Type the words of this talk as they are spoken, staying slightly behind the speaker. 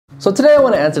So today I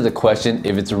want to answer the question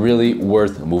if it's really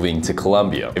worth moving to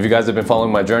Colombia. If you guys have been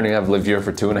following my journey, I've lived here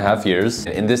for 2.5 years.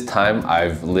 And in this time,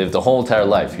 I've lived a whole entire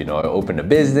life. You know, I opened a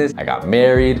business, I got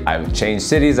married, I've changed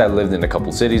cities, I lived in a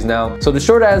couple cities now. So the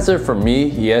short answer for me,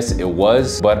 yes, it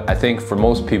was, but I think for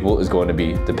most people is going to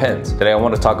be depends. Today I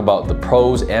want to talk about the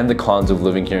pros and the cons of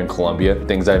living here in Colombia,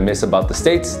 things I miss about the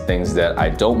States, things that I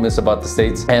don't miss about the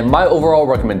States, and my overall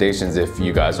recommendations if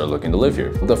you guys are looking to live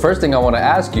here. The first thing I want to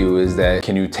ask you is that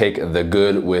can you take the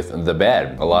good with the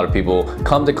bad? A lot of people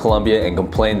come to Colombia and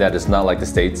complain that it's not like the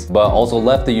States, but also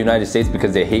left the United States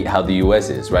because they hate how the US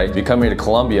is, right? If you come here to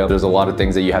Colombia, there's a lot of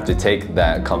things that you have to take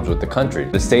that comes with the country.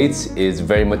 The States is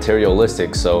very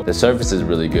materialistic, so the service is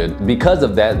really good. Because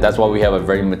of that, that's why we have a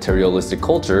very materialistic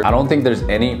culture. I don't think there's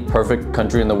any perfect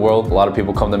country in the world. A lot of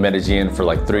people come to Medellín for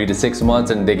like 3 to 6 months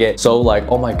and they get so like,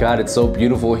 oh my God, it's so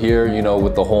beautiful here, you know,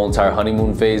 with the whole entire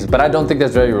honeymoon phase. But I don't think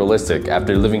that's very realistic.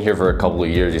 After living here for a couple of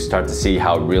years, you start to see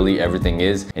how really everything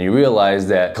is, and you realize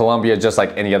that Colombia, just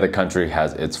like any other country,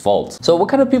 has its faults. So what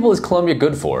kind of people is Colombia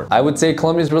good for? I would say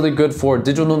Colombia is really good for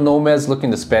digital nomads looking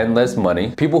to spend less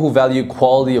money, people who value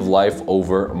quality of life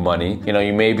over money. You know,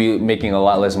 you may be making a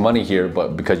lot less money here,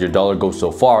 but because your dollar goes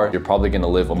so far, you're probably gonna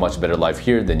live a much better life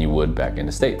here than you would back in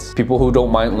the States. People who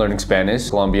don't mind learning Spanish.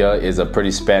 Colombia is a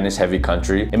pretty Spanish heavy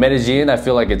country. In Medellín, I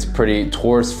feel like it's pretty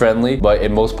tourist friendly, but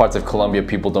in most parts of Colombia,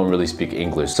 people don't really speak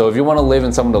English. So if you wanna live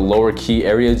in some of the lower key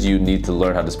areas, you need to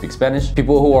learn how to speak Spanish.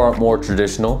 People who are more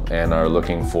traditional and are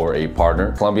looking for a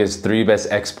partner. Colombia's 3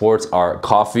 best exports are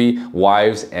coffee,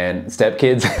 wives, and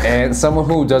stepkids. And someone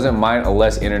who doesn't mind a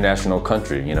less international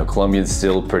country. You know, Colombia is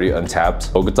still pretty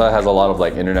untapped. Bogota has a lot of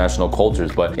like international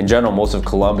cultures, but in general, most of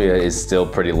Colombia is still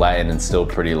pretty Latin and still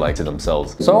pretty like to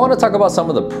themselves. So I want to talk about some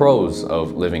of the pros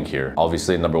of living here.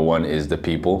 Obviously, number one is the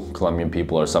people. Colombian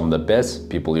people are some of the best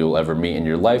people you'll ever meet in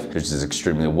your life. They're just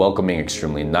extremely welcoming,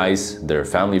 extremely nice. Their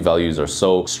family values are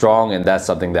so strong, and that's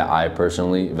something that I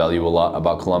personally value a lot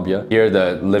about Colombia. Here,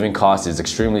 the living cost is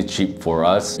extremely cheap for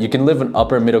us. You can live an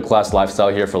upper middle class lifestyle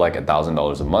here for like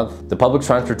 $1,000 a month. The public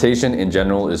transportation in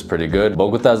general is pretty good.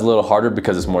 Bogota is a little harder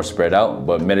because it's more spread out,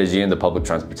 but Medellín, the public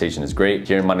transportation is great.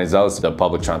 Here in Manizales, the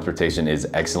public transportation is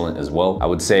excellent as well. I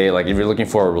would say, like, if you're looking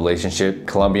for a relationship,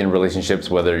 Colombian relationships,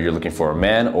 whether you're looking for a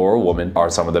man or a woman, are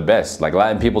some of the best. Like,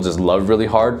 Latin people just love really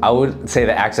hard. I would say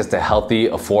the access to healthy,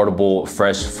 affordable,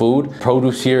 fresh food.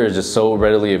 Produce here is just so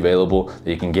readily available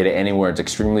that you can get it anywhere. It's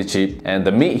extremely cheap. And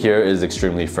the meat here is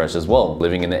extremely fresh as well.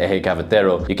 Living in the Eje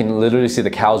Cafetero, you can literally see the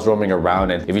cows roaming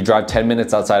around, and if you drive 10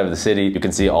 minutes outside of the city, you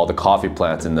can see all the coffee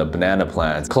plants and the banana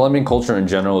plants. Colombian culture in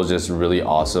general is just really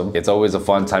awesome. It's always a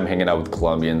fun time hanging out with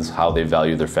Colombians, how they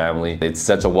value their family. It's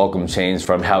such a welcome change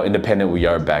from how independent we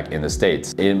are back in the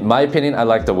States. In my opinion, I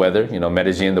like the weather. You know,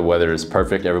 Medellín, the weather is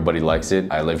perfect. Everybody likes it.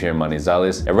 I live here in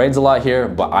Manizales. It rains a lot here,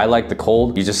 but I like the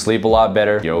cold. You just sleep a lot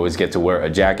better. You always get to wear a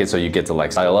jacket, so you get to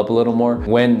like style up a little more.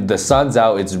 When the sun's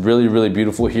out, it's really, really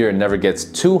beautiful here. It never gets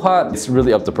too hot. It's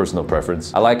really up to personal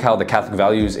preference. I like how the Catholic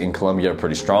values in Colombia are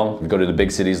pretty strong. If you go to the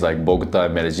big cities like Bogota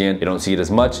and Medellín, you don't see it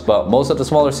as much, but most of the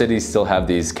smaller cities still have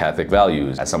these Catholic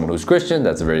values. As someone who's Christian,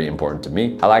 that's very important to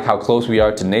me. I like how close we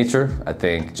are to nature. I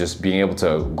think just being able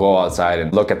to go outside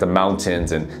and look at the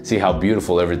mountains and see how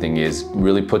beautiful everything is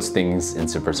really puts things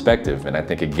into perspective, and I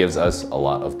think it gives us a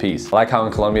lot of peace. I like how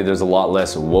in Colombia there's a lot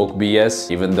less woke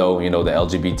BS, even though, you know, the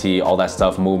LGBT, all that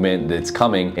stuff movement that's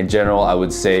coming. In general, I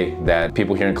would say that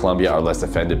people here in Colombia are less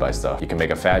offended by stuff. You can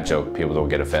make a fat joke, people don't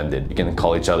get offended. You can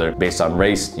call each other based on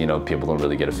race, you know, people don't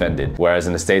really get offended. Whereas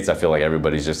in the States, I feel like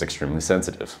everybody's just extremely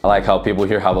sensitive. I like how people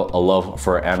here have a love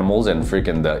for animals, and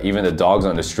freaking even the dogs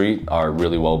on the street are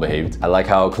really well behaved. I like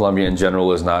how Colombia in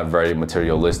general is not very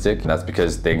materialistic, and that's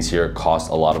because things here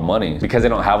cost a lot of money. Because they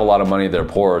don't have a lot of money, they're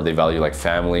poor, they value like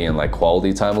family and like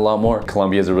quality time a lot more.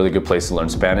 Colombia is a really good place to learn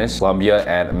Spanish. Colombia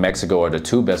and Mexico are the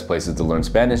 2 best places to learn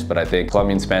Spanish, but I think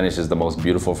Colombian Spanish is the most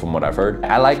beautiful from what I've heard.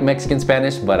 I like Mexican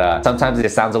Spanish, but sometimes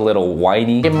it sounds a little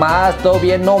whiny. But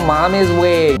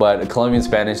Colombian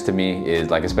Spanish to me is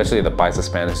like, especially the Paisa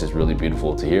Spanish, is really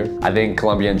beautiful to hear. I think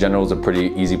Colombia in general is a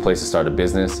pretty easy place to start a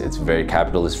business. It's very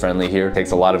capitalist friendly here. It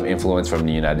takes a lot of influence from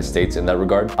the United States in that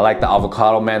regard. I like the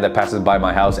avocado man that passes by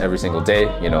my house every single day.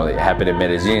 You know, it happened in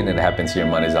Medellín and it happens here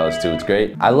in Manizales too. It's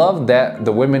great. I love that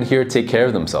the women here take care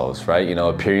of themselves, right? You know,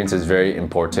 appearance is very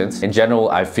important. In general,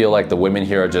 I feel like the women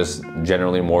here are just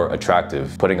generally more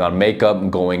attractive. Putting on makeup,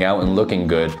 going out and looking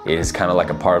good is kind of like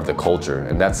a part of the culture.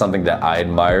 And that's something that I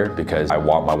admire because I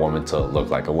want my woman to look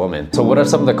like a woman. So what are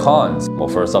some of the cons? Well,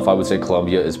 first off, I would say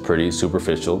Colombia is pretty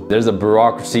superficial. There's a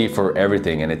bureaucracy for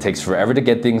everything and it takes forever to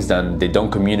get things done. They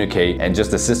don't communicate, and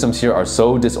just the systems here are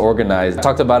so disorganized. I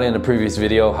talked about it in a previous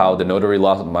video how the notary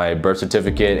lost my my birth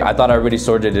certificate. I thought I already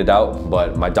sorted it out,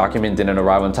 but my document didn't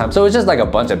arrive on time. So it's just like a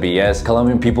bunch of BS.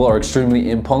 Colombian people are extremely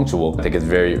impunctual. I think it's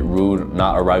very rude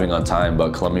not arriving on time,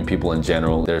 but Colombian people in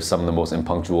general, they're some of the most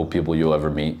impunctual people you'll ever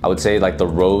meet. I would say like the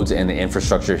roads and the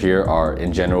infrastructure here are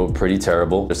in general pretty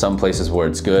terrible. There's some places where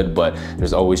it's good, but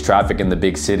there's always traffic in the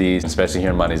big cities, especially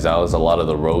here in Manizales. A lot of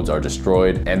the roads are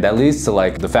destroyed. And that leads to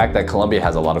like the fact that Colombia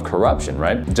has a lot of corruption,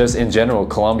 right? Just in general,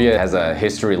 Colombia has a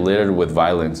history littered with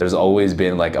violence. There's always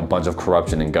been like a bunch of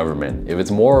corruption in government. If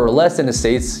it's more or less in the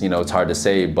States, you know, it's hard to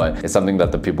say, but it's something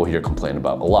that the people here complain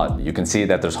about a lot. You can see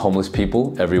that there's homeless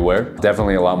people everywhere.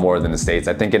 Definitely a lot more than the States.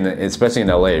 I think especially in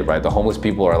LA, right? The homeless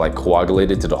people are like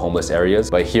coagulated to the homeless areas,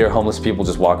 but here homeless people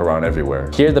just walk around everywhere.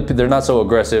 Here they're not so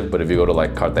aggressive, but if you go to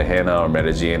like Cartagena or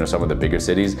Medellín or some of the bigger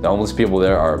cities, the homeless people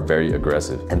there are very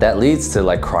aggressive. And that leads to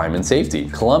like crime and safety.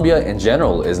 Colombia in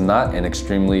general is not an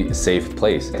extremely safe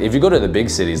place. If you go to the big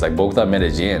cities like Bogota,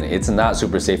 Medellín, it's not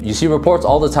super safe. You see reports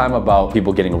all the time about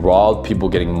people getting robbed, people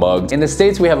getting mugged. In the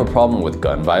States, we have a problem with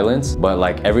gun violence, but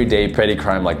like everyday petty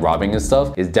crime like robbing and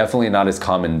stuff is definitely not as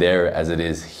common there as it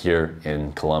is here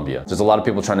in Colombia. There's a lot of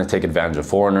people trying to take advantage of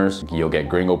foreigners. You'll get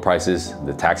gringo prices.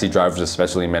 The taxi drivers,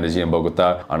 especially in Medellín and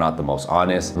Bogota, are not the most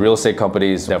honest. Real estate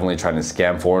companies definitely trying to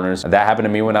scam foreigners. That happened to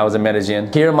me when I was in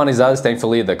Medellín. Here in Manizales,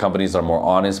 thankfully, the companies are more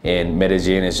honest. In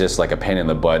Medellín, it's just like a pain in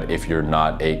the butt if you're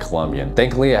not a Colombian.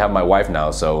 Thankfully, I have my wife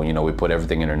now, so you know, we put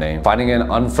everything in her name. Finding an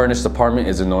unfurnished apartment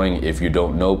is annoying if you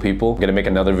don't know people. I'm gonna make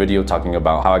another video talking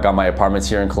about how I got my apartments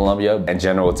here in Colombia. In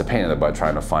general, it's a pain in the butt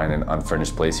trying to find an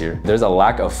unfurnished place here. There's a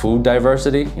lack of food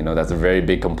diversity. You know, that's a very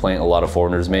big complaint a lot of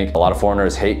foreigners make. A lot of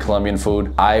foreigners hate Colombian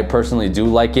food. I personally do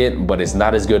like it, but it's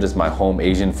not as good as my home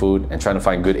Asian food, and trying to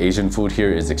find good Asian food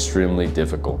here is extremely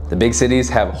difficult. The big cities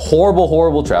have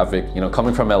horrible traffic. You know,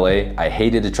 coming from LA, I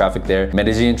hated the traffic there.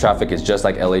 Medellín traffic is just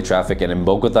like LA traffic, and in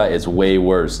Bogota, it's way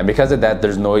worse. And because of that,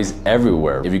 there's noise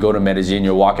everywhere. If you go to Medellín,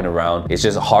 you're walking around, it's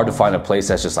just hard to find a place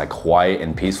that's just like quiet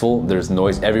and peaceful. There's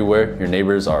noise everywhere. Your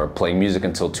neighbors are playing music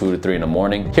until 2 to 3 in the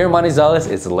morning. Here in Manizales,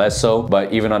 it's less so,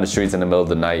 but even on the streets in the middle of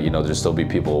the night, you know, there's still be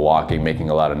people walking, making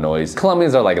a lot of noise.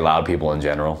 Colombians are like loud people in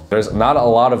general. There's not a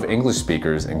lot of English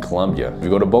speakers in Colombia. If you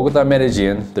go to Bogota,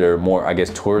 Medellín, they're more, I guess,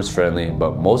 tourist friendly,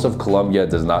 but most of Colombia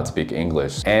does not speak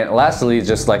English. And lastly,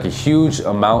 just like a huge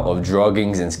amount of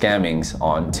druggings and scammings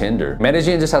on Tinder.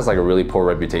 Medellín just has like a really poor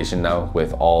reputation now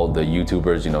with all the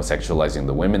YouTubers, you know, sexualizing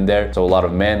the women there. So a lot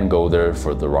of men go there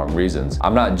for the wrong reasons.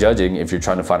 I'm not judging if you're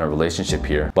trying to find a relationship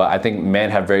here, but I think men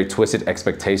have very twisted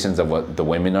expectations of what the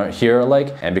women are here are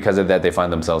like, and because of that, they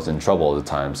find themselves in trouble all the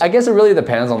time. So I guess it really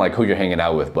depends on like who you're hanging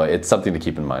out with, but it's something to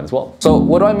keep in mind as well. So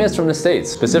what do I miss from the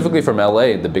States? Specifically from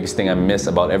LA, the biggest thing I miss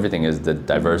about everything is the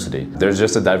diversity. There's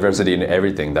just a diversity in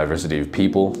everything. Diversity of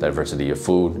people, diversity of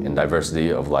food, and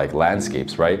diversity of like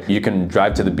landscapes, right? You can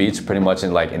drive to the beach pretty much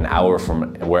in like an hour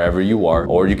from wherever you are,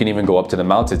 or you can even go up to the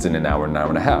mountains in an hour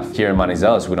and a half. Here in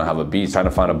Manizales, we don't have a beach. Trying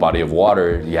to find a body of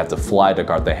water, you have to fly to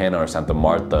Cartagena or Santa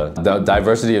Marta. The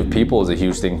diversity of people is a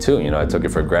huge thing too. You know, I took it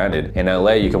for granted. In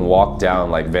LA, you can walk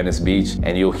down like Venice Beach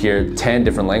and you'll hear 10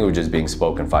 different languages being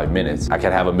spoken in 5 minutes. I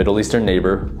can have a Middle Eastern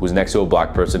neighbor who's next to a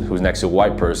black person, who's next to a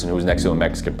white person, who's next to a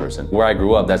Mexican person. Where I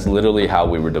grew up, that's literally how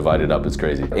we were divided up. It's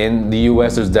crazy. In the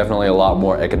US, there's definitely a lot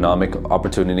more economic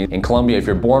opportunity. In Colombia, if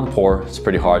you're born poor, it's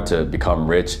pretty hard to become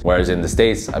rich. Whereas in the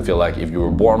States, I feel like if you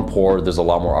were born poor, there's a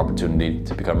lot more opportunity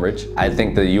to become rich. I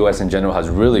think the US in general has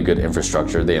really good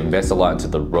infrastructure. They invest a lot into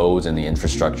the roads and the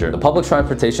infrastructure. The public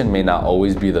transportation may not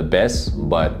always be the best,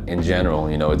 but in general,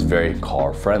 you know, it's very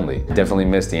car friendly. Definitely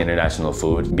miss the international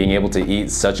food. Being able to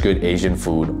eat such good Asian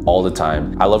food all the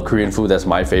time. I love Korean food, that's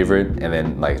my favorite. And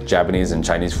then like Japanese and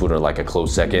Chinese food are like a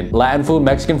close second. Latin food,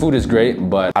 Mexican food is great,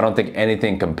 but I don't think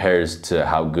anything compares to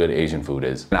how good Asian food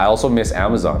is. And I also miss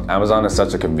Amazon. Amazon is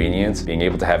such a convenience. Being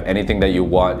able to have anything that you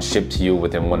want shipped to you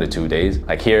within 1 to 2 days.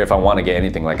 Like here, if I want to get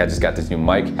anything, like I just got this new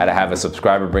mic, I had to have a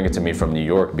subscriber bring it to me from New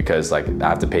York because like I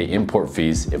have to pay import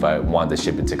fees if I want to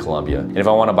ship it to Colombia. And if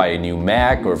I want to buy a new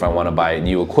Mac or if I want to buy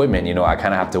new equipment, you know, I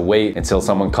kind of have to wait until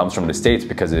someone comes from the States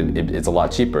because it's a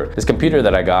lot cheaper. This computer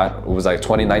that I got was like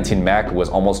 2019 Mac, was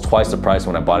almost twice the price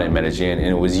when I bought it in Medellín, and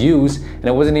it was used and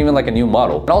it wasn't even like a new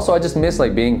model. And also I just miss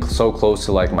like being so close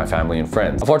to like my family and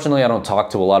friends. Unfortunately, I don't talk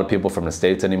to a lot of people from the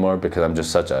States anymore because I'm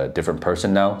just such a different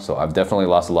person now. So I've definitely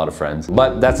lost a lot of friends.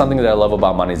 But that's something that I love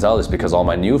about Manizales because all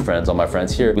my new friends, all my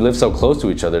friends here, we live so close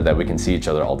to each other that we can see each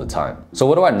other all the time. So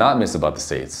what do I not miss about the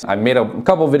States? I made a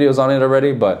couple videos on it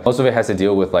already, but most of it has to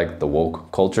deal with like the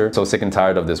woke culture. So sick and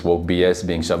tired of this woke BS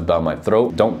being shoved down my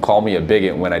throat. Don't call me a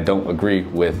bigot when I don't agree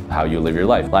with how you live your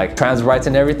life. Like trans rights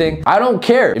and everything. I don't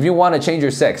care if you want to change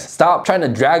your sex. Stop trying to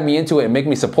drag me into it and make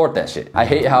me support that shit. I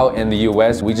hate how in the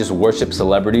US we just worship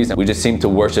celebrities and we just seem to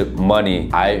worship money.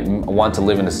 I want to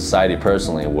live in a society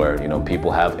personally where, you know, people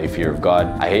have a fear of God.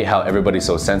 I hate how everybody's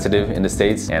so sensitive in the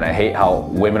States, and I hate how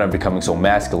women are becoming so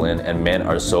masculine and men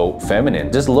are so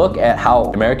feminine. Just look at how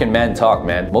American men talk,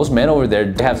 man. Most men over there,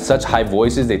 they have such high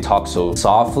voices, they talk so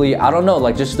softly. I don't know,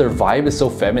 like just their vibe is so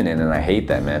feminine, and I hate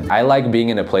that, man. I like being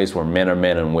in a place where men are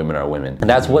men and women are women. And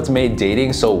that's what's made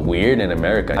dating so weird in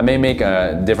America. I may make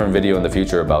a different video in the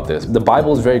future about this. The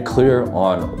Bible is very clear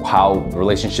on how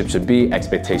relationships should be,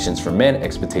 expectations for men,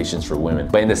 expectations for women.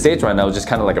 But in the States right now, it's just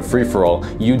kind of like a free-for-all.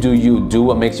 You do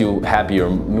what makes you happy or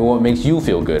what makes you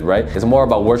feel good, right? It's more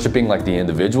about worshiping like the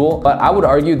individual. But I would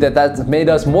argue that that's made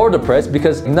us more depressed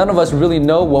because none of us really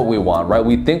know what we want, right?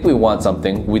 We think we want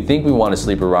something. We think we want to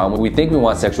sleep around. We think we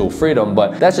want sexual freedom,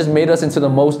 but that's just made us into the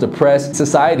most depressed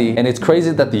society. And it's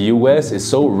crazy that the US is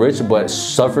so rich but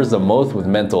suffers the most with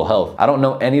mental health. I don't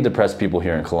know any depressed people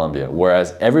here in Colombia,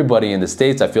 whereas everybody in the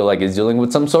States I feel like is dealing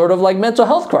with some sort of like mental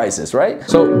health crisis, right?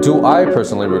 So do I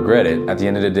personally regret it? At the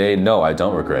end of the day, no, I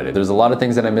don't regret it. There's a lot of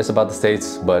things that I miss about the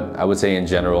States, but I would say in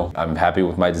general, I'm happy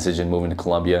with my decision moving to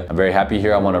Colombia. I'm very happy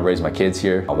here. I want to raise my kids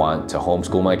here. I want to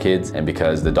homeschool my kids, and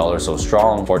because the dollar is so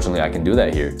strong, fortunately I can do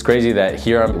that here. It's crazy that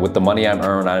here with the money I'm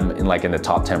earning, I'm in the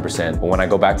top 10%. But when I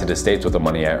go back to the States with the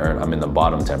money I earn, I'm in the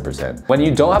bottom 10%. When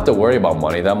you don't have to worry about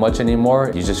money that much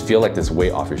anymore, you just feel like this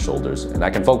weight off your shoulders. And I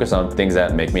can focus on things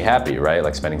that make me happy, right?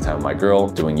 Like spending time with my girl,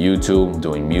 doing YouTube,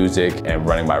 doing music, and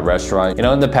running my restaurant. You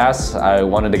know, in the past, I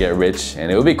wanted to get rich,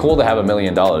 and it would be cool to have $1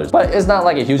 million, but it's not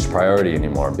like a huge priority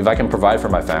anymore. If I can provide for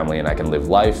my family and I can live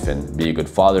life and be a good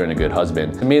father and a good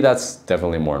husband, to me, that's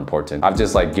definitely more important. I've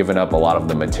just like given up a lot of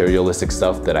the materialistic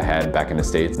stuff that I had back in the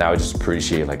States. Now I just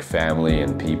appreciate like family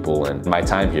and people and my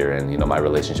time here and, you know, my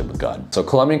relationship with God. So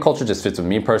Colombian culture just fits with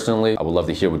me personally. I would love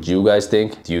to hear what you guys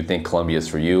think. Do you think Colombia is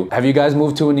for you? Have you guys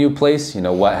moved to a new place? You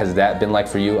know, what has that been like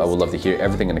for you? I would love to hear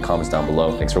everything in the comments down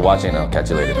below. Thanks for watching, and I'll catch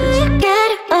you later. Peace.